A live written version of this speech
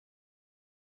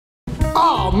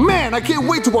Oh man, I can't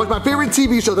wait to watch my favorite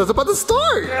TV show that's about to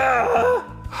start.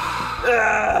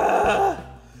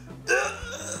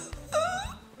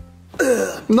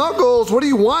 Knuckles, what do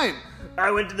you want?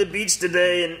 I went to the beach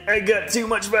today and I got too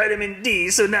much vitamin D,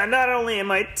 so now not only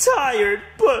am I tired,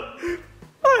 but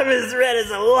I'm as red as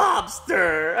a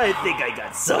lobster. I think I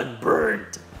got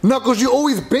sunburned. Knuckles, you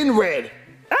always been red.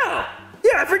 Oh,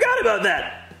 yeah, I forgot about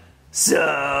that.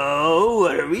 So,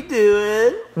 what are we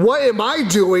doing? What am I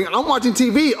doing? I'm watching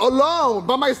TV alone,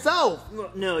 by myself.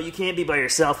 Well, no, you can't be by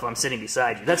yourself if I'm sitting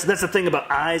beside you. That's the thing about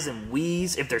I's and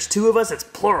we's. If there's two of us, it's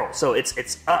plural, so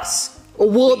it's us.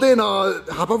 Well then, how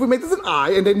about we make this an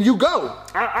I and then you go?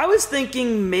 I was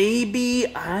thinking maybe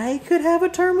I could have a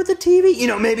turn with the TV. You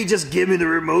know, maybe just give me the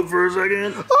remote for a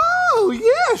second. Oh,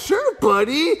 yeah, sure,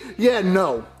 buddy. Yeah,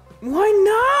 no. Why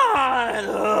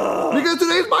not? Because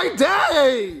today's my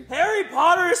day. Harry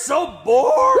Potter is so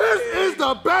boring. This is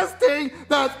the best thing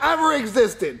that's ever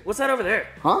existed. What's that over there?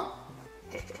 Huh?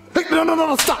 Hey,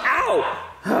 no, stop.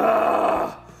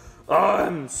 Ow!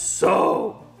 I'm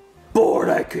so bored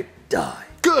I could die.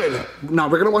 Good. Now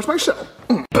we're gonna watch my show.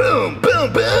 Boom,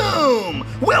 boom, boom!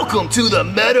 Welcome to the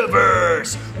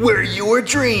metaverse, where your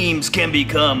dreams can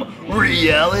become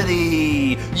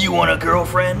reality. You want a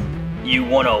girlfriend? You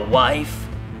want a wife?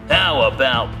 How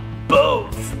about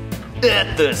both?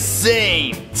 At the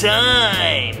same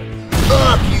time.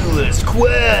 Oculus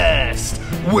Quest,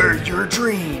 where your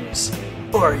dreams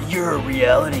are your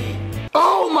reality.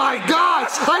 Oh my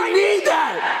gosh, I need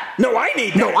that! No, I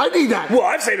need that. No, I need that. Well,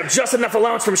 I've saved up just enough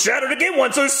allowance from Shadow to get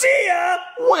one, so see ya!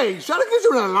 Wait, Shadow gives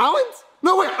you an allowance?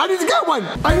 No, wait, I need to get one.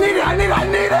 I need it.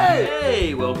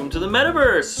 Hey, welcome to the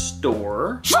Metaverse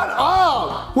store. Shut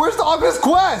up! Where's the Oculus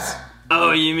Quest?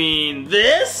 Oh, you mean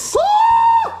this?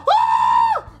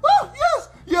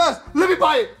 Yes, let me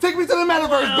buy it. Take me to the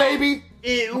Metaverse, baby.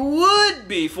 It would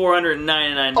be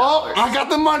 $499. Oh, I got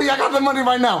the money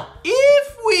right now.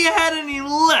 If we had any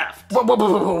left.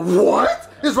 What?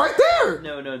 It's right there.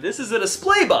 No, this is a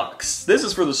display box. This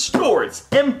is for the store. It's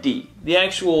empty. The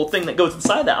actual thing that goes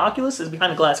inside the Oculus is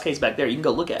behind a glass case back there. You can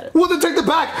go look at it. Well, then take it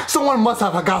back. Someone must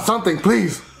have got something,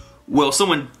 please. Well,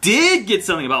 someone did get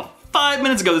something about 5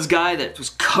 minutes ago. This guy that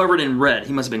was covered in red.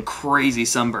 He must have been crazy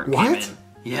sunburned. What?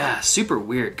 Yeah, super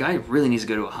weird. Guy really needs to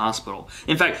go to a hospital.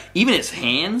 In fact, even his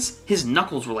hands, his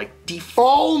knuckles were like deformed.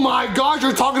 Oh my gosh,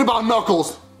 you're talking about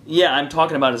Knuckles. Yeah, I'm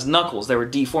talking about his knuckles. They were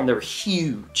deformed. They were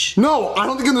huge. No, I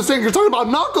don't think you understand. You're talking about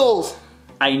Knuckles.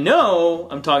 I know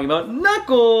I'm talking about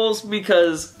Knuckles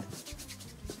because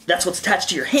that's what's attached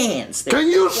to your hands. Can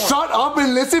you shut up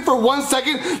and listen for 1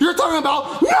 second? You're talking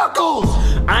about Knuckles.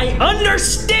 I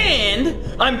understand.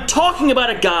 I'm talking about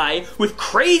a guy with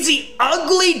crazy,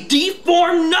 ugly,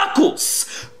 deformed knuckles.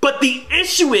 But the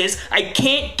issue is I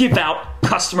can't give out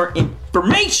customer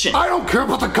information. I don't care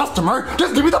about the customer.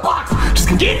 Just give me the box.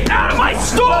 Just get out of my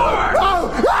store.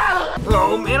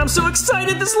 Oh man, I'm so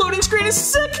excited. This loading screen is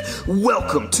sick.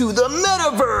 Welcome to the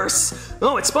metaverse.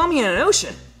 Oh, it spawned me in an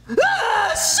ocean.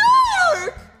 Ah,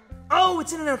 shark! Oh,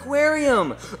 it's in an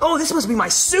aquarium. Oh, this must be my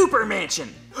super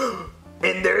mansion.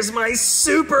 And there's my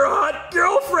super hot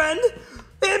girlfriend.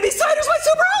 And beside her's my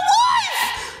super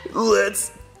hot wife.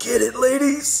 Let's get it,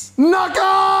 ladies. Knuckles!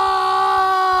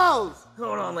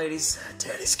 Hold on, ladies.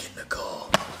 Daddy's getting a call.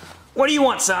 What do you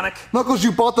want, Sonic? Knuckles,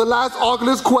 you bought the last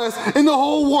Oculus Quest in the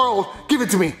whole world. Give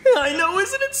it to me. I know,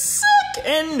 isn't it sick?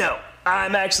 And no,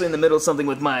 I'm actually in the middle of something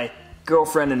with my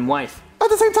girlfriend and wife. At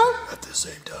the same time? At the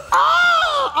same time.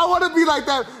 Ah! I want to be like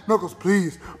that. Knuckles,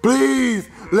 please,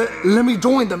 let me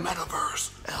join the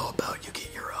metaverse. How about you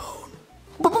get your own?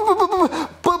 But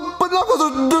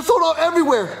Knuckles, they're sold out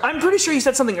everywhere. I'm pretty sure you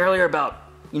said something earlier about,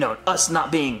 you know, us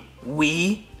not being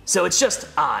we. So it's just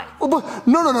I. But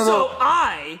no. So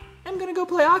I am gonna go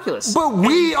play Oculus. But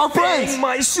we are friends.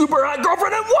 My super hot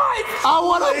girlfriend and wife. I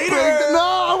want to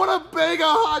bang a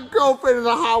hot girlfriend and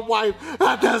a hot wife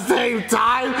at the same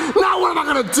time. Now what am I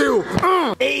gonna do?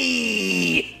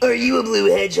 Hey, are you a blue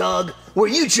hedgehog? Were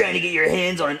you trying to get your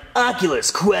hands on an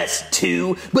Oculus Quest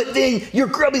 2, but then your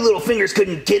grubby little fingers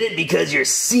couldn't get it because your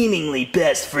seemingly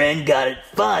best friend got it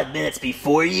 5 minutes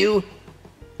before you?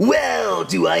 Well,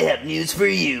 do I have news for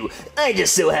you. I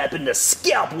just so happened to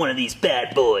scalp one of these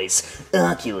bad boys.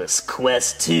 Oculus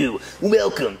Quest 2.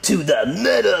 Welcome to the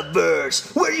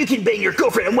Metaverse, where you can bang your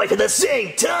girlfriend and wife at the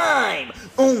same time.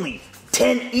 Only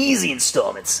 10 easy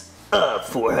installments of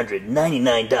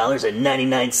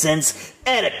 $499.99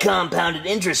 at a compounded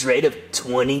interest rate of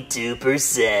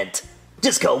 22%.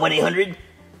 Just call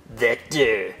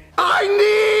 1-800-VECTOR. I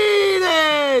need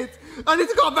it! I need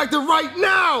to call Vector right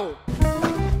now!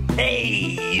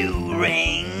 Hey, you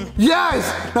ring.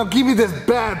 Yes! Now give me this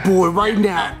bad boy right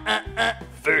now.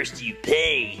 First you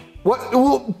pay. What?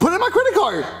 Well, put in my credit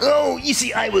card. Oh, you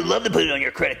see, I would love to put it on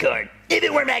your credit card. If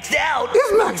it were maxed out.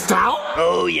 It's maxed out.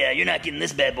 Oh yeah, you're not getting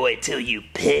this bad boy until you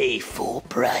pay full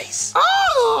price.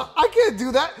 Oh, I can't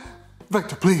do that.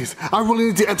 Vector, please. I really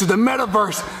need to enter the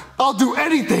metaverse. I'll do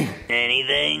anything.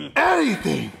 Anything?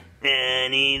 Anything.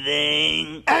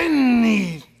 Anything?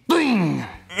 Anything.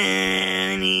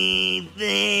 Anything?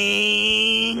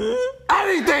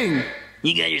 Anything.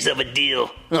 You got yourself a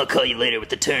deal. I'll call you later with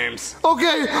the terms.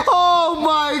 Okay. Oh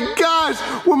my gosh.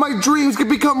 Where my dreams can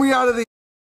become reality.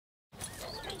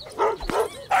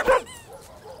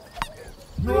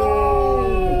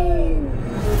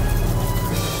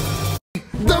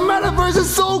 The metaverse is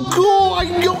so cool. I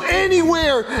can go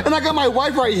anywhere. And I got my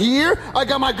wife right here. I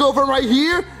got my girlfriend right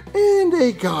here. And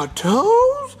they got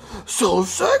toes. So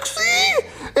sexy.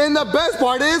 And the best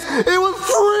part is, it was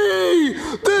free.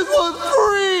 This was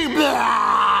free.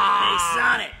 Hey,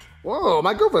 Sonic. Whoa,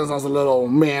 my girlfriend sounds a little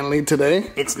manly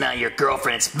today. It's not your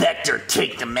girlfriend, it's Vector.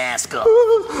 Take the mask off.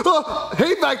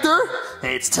 Hey, Vector.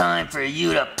 It's time for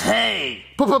you to pay.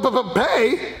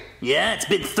 Pay? Yeah, it's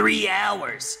been 3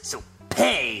 hours, so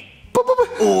pay.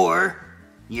 Or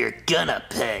you're gonna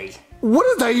pay. What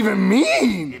does that even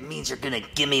mean? It means you're gonna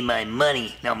give me my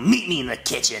money. Now meet me in the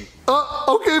kitchen.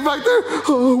 Okay, Vector.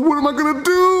 What am I gonna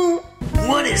do?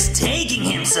 What is taking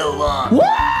him so long? Woo!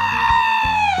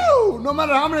 No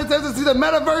matter how many times I see the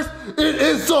metaverse, it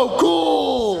is so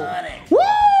cool. Sonic.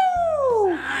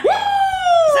 Woo!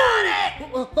 Sonic!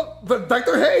 Sonic!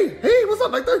 Vector, hey, what's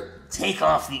up, Vector? Take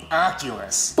off the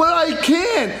Oculus. But I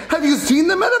can. Have you seen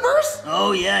the metaverse?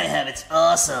 Oh yeah, I have. It's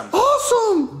awesome.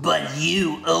 Awesome. But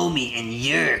you owe me, and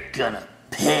you're gonna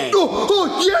pay.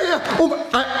 Oh yeah. Oh,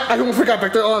 I almost forgot,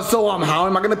 Vector. So how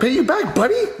am I gonna pay you back,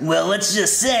 buddy? Well, let's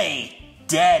just say,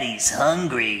 Daddy's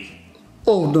hungry.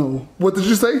 Oh no. What did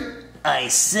you say? I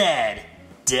said,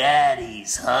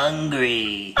 Daddy's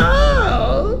hungry.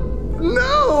 Oh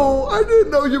no! I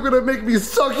didn't know you were gonna make me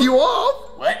suck you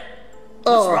off. What?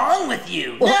 What's wrong with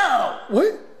you? No!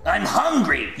 What? I'm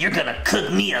hungry. You're gonna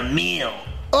cook me a meal.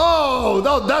 Oh,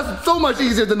 no, that's so much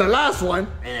easier than the last one.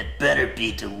 And it better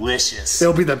be delicious.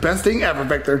 It'll be the best thing ever,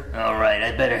 Vector. Alright,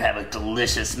 I better have a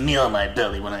delicious meal in my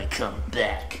belly when I come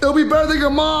back. It'll be better than your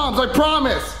mom's, I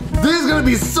promise. This is gonna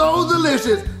be so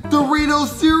delicious. Doritos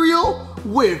cereal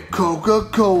with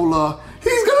Coca-Cola.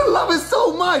 He's gonna love it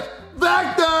so much.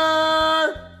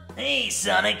 Vector! Hey,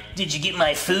 Sonic, did you get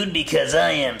my food? Because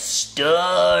I am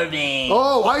starving.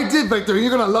 Oh, I did, Vector.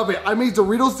 You're gonna love it. I made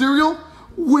Doritos cereal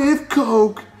with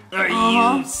Coke. Are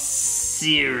you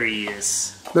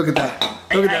serious? Look at that.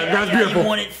 Look at that. That's beautiful. I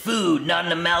wanted food, not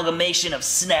an amalgamation of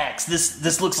snacks.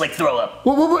 This looks like throw up.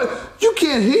 What? You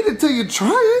can't hate it till you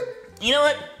try it. You know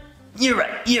what? You're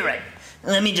right.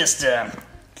 Let me just, So,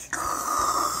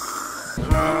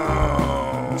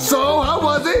 how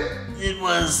was it? It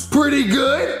was pretty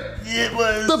good. It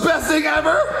was the best thing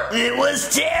ever. It was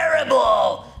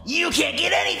terrible. You can't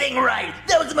get anything right.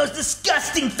 That was the most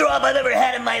disgusting throw up I've ever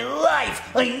had in my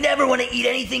life. I never want to eat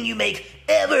anything you make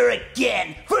ever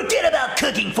again. Forget about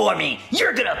cooking for me.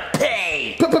 You're gonna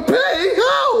pay. Pay?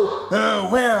 How? Oh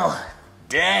well,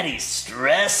 Daddy's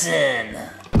stressing.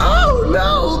 Oh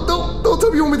no! Don't tell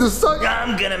me you want me to suck.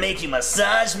 I'm gonna make you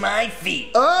massage my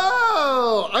feet.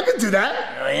 Oh, I can do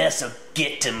that. Oh yeah, so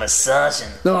get to massaging.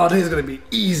 No, this is gonna be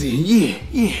easy.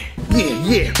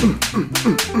 Yeah.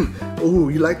 Ooh,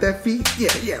 you like that feet?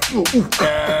 Yeah. Ooh.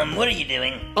 What are you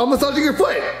doing? I'm massaging your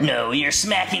foot. No, you're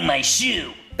smacking my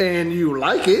shoe. And you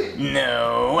like it?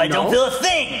 No, I don't feel a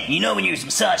thing. You know when you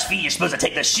massage feet, you're supposed to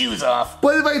take the shoes off.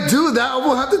 But if I do that, I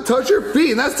will have to touch your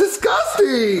feet, and that's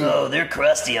disgusting. Oh, they're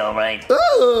crusty, all right.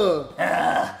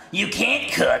 Ugh. You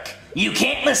can't cook. You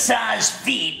can't massage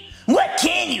feet. What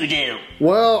can you do?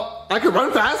 Well, I can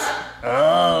run fast.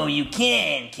 Oh, you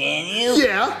can you?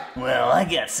 Yeah. Well, I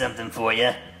got something for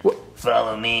you. What?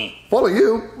 Follow me. Follow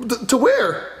you? To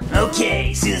where?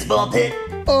 Okay, see this ball pit?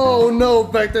 Oh no,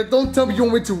 Vector, don't tell me you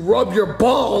want me to rub your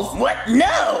balls. What?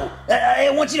 No! I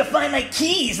want you to find my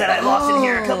keys that I lost in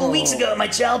here a couple weeks ago at my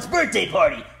child's birthday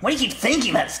party. Why do you keep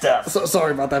thinking that stuff?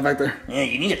 Sorry about that, Vector. Yeah,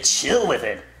 you need to chill with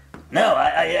it. No,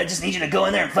 I just need you to go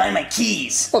in there and find my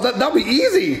keys. Oh, that'll be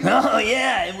easy. Oh,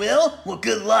 yeah, it will? Well,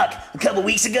 good luck. A couple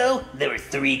weeks ago, there were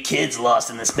 3 kids lost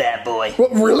in this bad boy.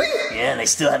 What, really? Yeah, and they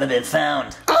still haven't been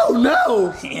found. Oh,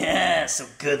 no. Yeah, so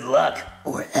good luck.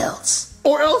 Or else.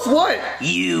 Or else what?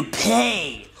 You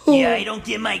pay. Yeah, I don't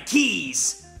get my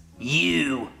keys.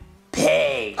 You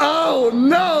pay. Oh,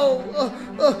 no.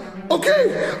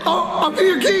 Okay, I'll get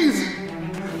your keys.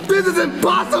 This is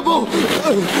impossible!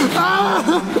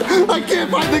 I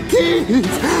can't find the keys!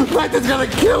 Matt is gonna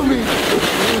kill me!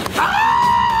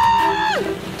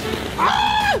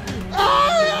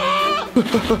 Come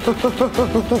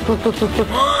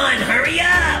on, hurry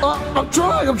up! I'm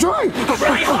trying! Try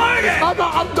harder!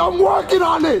 I'm working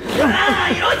on it! You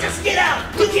know what? Just get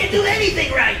out! You can't do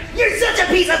anything right! You're such a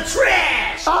piece of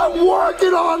trash! I'm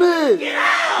working on it! Get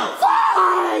out!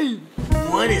 Fine!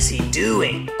 What is he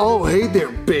doing? Oh, hey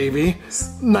there, baby.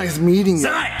 Nice meeting you.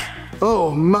 Sonic!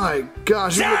 Oh my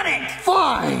gosh. Sonic!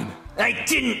 Fine! I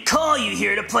didn't call you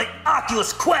here to play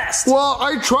Oculus Quest! Well,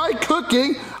 I tried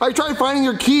cooking, I tried finding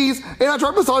your keys, and I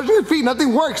tried massaging your feet.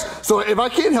 Nothing works. So if I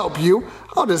can't help you,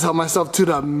 I'll just help myself to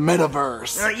the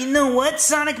metaverse. You know what,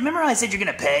 Sonic? Remember how I said you're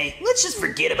gonna pay? Let's just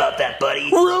forget about that, buddy.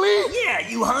 Really? Yeah,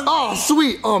 you hungry? Oh,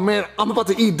 sweet. Oh, man, I'm about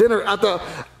to eat dinner at the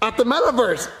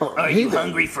metaverse. Oh, Are you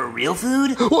hungry for real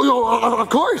food? Well, of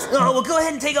course. Oh, well, go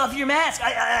ahead and take off your mask.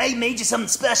 I made you something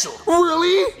special.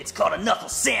 Really? It's called a knuckle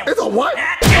sandwich. It's a what?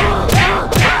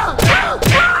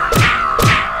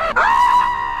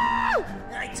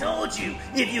 I told you,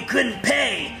 if you couldn't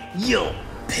pay, you'll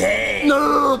pay.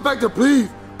 No, Vector, please.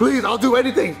 Please, I'll do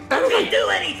anything. Can't do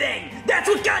anything. That's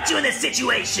what got you in this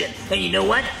situation. And you know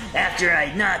what? After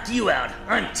I knock you out,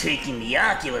 I'm taking the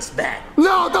Oculus back.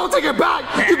 No, don't take it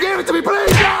back. You gave it to me,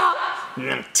 please.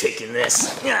 I'm taking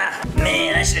this.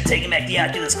 Man, I should have taken back the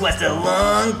Oculus Quest a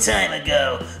long time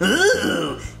ago.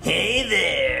 Ooh, hey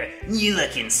there. You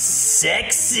looking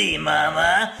sexy,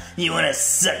 mama. You wanna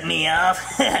suck me off?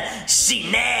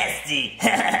 She nasty.